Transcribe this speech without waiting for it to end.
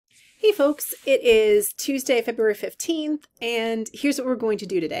Hey folks, it is Tuesday, February 15th, and here's what we're going to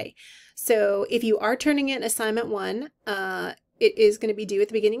do today. So if you are turning in assignment 1, it is going to be due at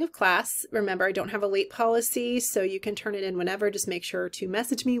the beginning of class. Remember, I don't have a late policy, so you can turn it in whenever. Just make sure to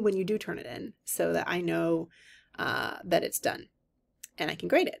message me when you do turn it in so that I know that it's done and I can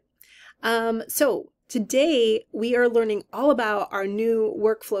grade it. So today we are learning all about our new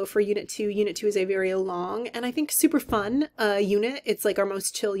workflow for Unit 2. Unit 2 is a very long and I think super fun unit. It's like our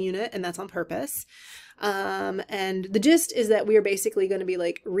most chill unit, and that's on purpose. And the gist is that we are basically going to be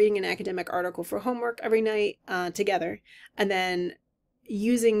like reading an academic article for homework every night together, and then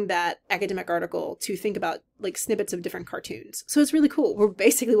using that academic article to think about like snippets of different cartoons. So it's really cool. We're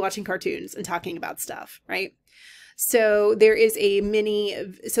basically watching cartoons and talking about stuff, right? So there is a mini,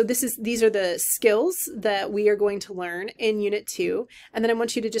 so these are the skills that we are going to learn in Unit 2. And then I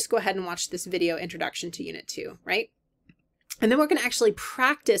want you to just go ahead and watch this video introduction to Unit 2, right? And then we're going to actually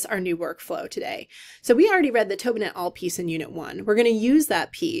practice our new workflow today. So we already read the Tobin et al. Piece in Unit 1. We're going to use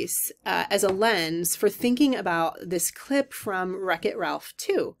that piece as a lens for thinking about this clip from Wreck-It Ralph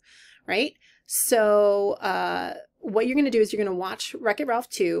 2, right? So what you're going to do is you're going to watch Wreck-It Ralph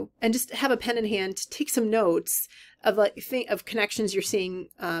 2 and just have a pen in hand to take some notes of of connections you're seeing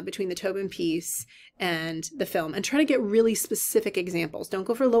between the Tobin piece and the film, and try to get really specific examples. Don't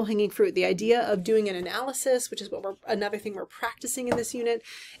go for low-hanging fruit. The idea of doing an analysis, which is what another thing we're practicing in this unit,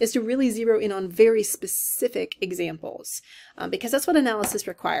 is to really zero in on very specific examples, because that's what analysis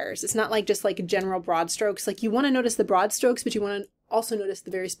requires. It's not like just like general broad strokes. Like, you want to notice the broad strokes, but you want to also notice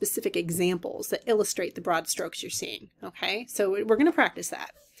the very specific examples that illustrate the broad strokes you're seeing. Okay, so we're going to practice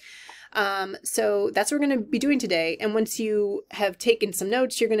that. So that's what we're going to be doing today. And once you have taken some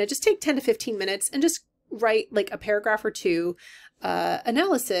notes, you're going to just take 10 to 15 minutes and just write like a paragraph or two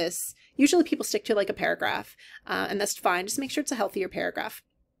analysis. Usually people stick to like a paragraph, and that's fine. Just make sure it's a healthier paragraph.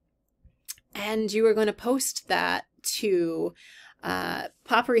 And you are going to post that to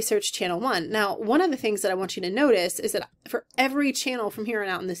Pop Research Channel 1. Now, one of the things that I want you to notice is that for every channel from here on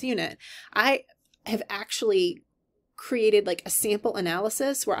out in this unit, I have actually created like a sample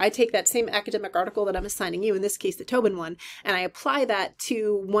analysis where I take that same academic article that I'm assigning you, in this case the Tobin one, and I apply that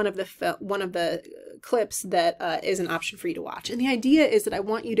to one of the clips that is an option for you to watch. And the idea is that I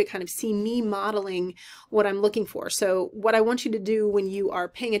want you to kind of see me modeling what I'm looking for. So what I want you to do when you are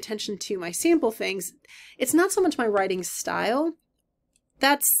paying attention to my sample things, it's not so much my writing style.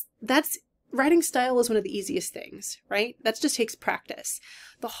 That's writing style is one of the easiest things, right? That just takes practice.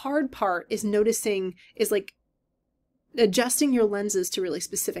 The hard part is like adjusting your lenses to really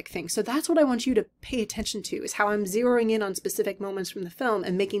specific things. So that's what I want you to pay attention to, is how I'm zeroing in on specific moments from the film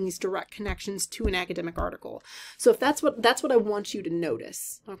and making these direct connections to an academic article. So if that's what I want you to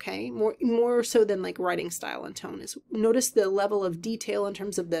notice, okay? More so than like writing style and tone, is notice the level of detail in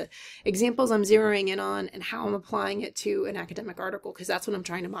terms of the examples I'm zeroing in on and how I'm applying it to an academic article, because that's what I'm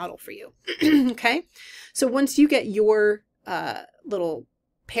trying to model for you. Okay? So once you get your little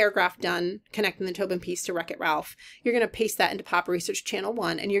paragraph done connecting the Tobin piece to Wreck-It Ralph, you're going to paste that into Pop Research Channel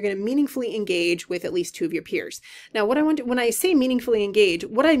 1, and you're going to meaningfully engage with at least 2 of your peers. Now, when I say meaningfully engage,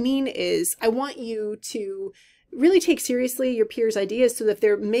 what I mean is I want you to really take seriously your peers' ideas, so that if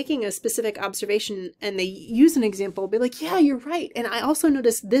they're making a specific observation and they use an example, be like, yeah, you're right. And I also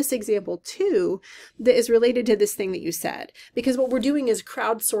noticed this example too that is related to this thing that you said. Because what we're doing is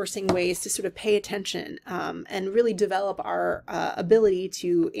crowdsourcing ways to sort of pay attention and really develop our ability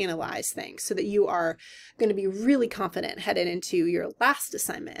to analyze things, so that you are going to be really confident headed into your last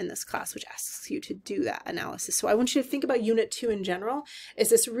assignment in this class, which asks you to do that analysis. So I want you to think about Unit 2 in general as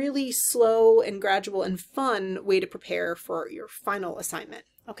this really slow and gradual and fun way to prepare for your final assignment.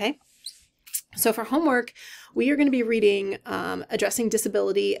 Okay, so for homework, we are going to be reading Addressing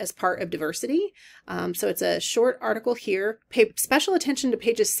Disability as Part of Diversity. So it's a short article here. Pay special attention to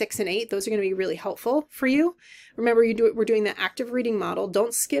pages 6 and 8. Those are going to be really helpful for you. Remember, we're doing the active reading model.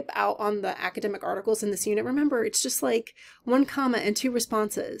 Don't skip out on the academic articles in this unit. Remember, it's just like 1 comma and 2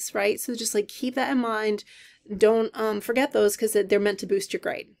 responses, right? So just like keep that in mind. Don't forget those, because they're meant to boost your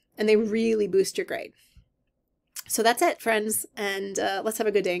grade, and they really boost your grade. So that's it, friends, and let's have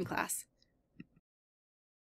a good day in class.